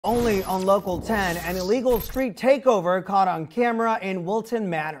Only on Local 10, an illegal street takeover caught on camera in Wilton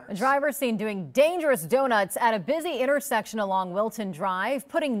Manors. A driver seen doing dangerous donuts at a busy intersection along Wilton Drive,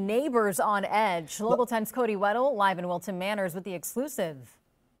 putting neighbors on edge. Local 10's Cody Weddle live in Wilton Manors with the exclusive.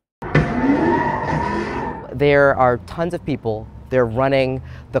 There are tons of people. They're running,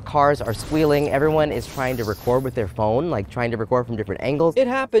 the cars are squealing, everyone is trying to record with their phone, like trying to record from different angles. It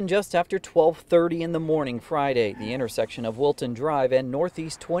happened just after 12:30 in the morning Friday, the intersection of Wilton Drive and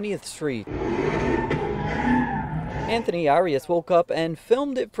Northeast 20th Street. Anthony Arias woke up and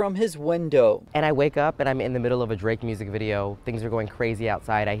filmed it from his window. And I wake up and I'm in the middle of a Drake music video. Things are going crazy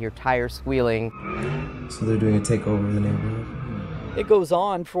outside. I hear tires squealing. So they're doing a takeover of the neighborhood. It goes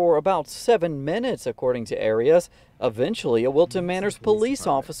on for about 7 minutes, according to Arias. Eventually, a Wilton Manors police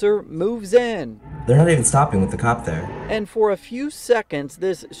officer moves in. They're not even stopping with the cop there. And for a few seconds,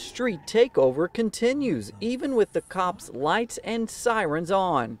 this street takeover continues, even with the cops' lights and sirens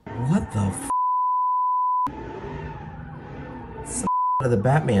on. What the f***? Some out of the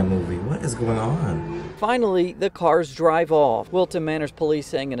Batman movie. What is going on? Finally, the cars drive off. Wilton Manors police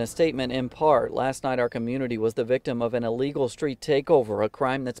saying in a statement in part, last night our community was the victim of an illegal street takeover, a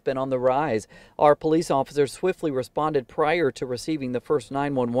crime that's been on the rise. Our police officers swiftly responded prior to receiving the first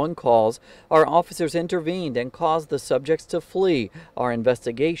 911 calls. Our officers intervened and caused the subjects to flee. Our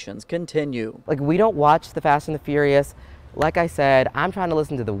investigations continue. Like, we don't watch the Fast and the Furious. Like I said, I'm trying to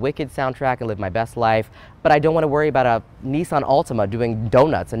listen to the Wicked soundtrack and live my best life, but I don't want to worry about a Nissan Altima doing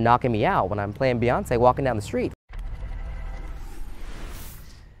donuts and knocking me out when I'm playing Beyonce walking down the street.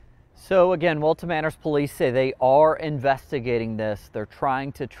 So again, Wilton Manors police say they are investigating this. They're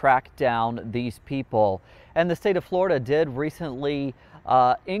trying to track down these people. And the state of Florida did recently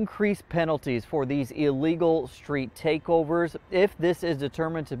increase penalties for these illegal street takeovers. If this is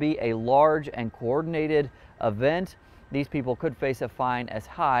determined to be a large and coordinated event, these people could face a fine as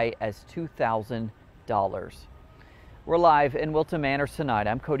high as $2,000. We're live in Wilton Manors tonight.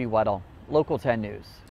 I'm Cody Weddle, Local 10 News.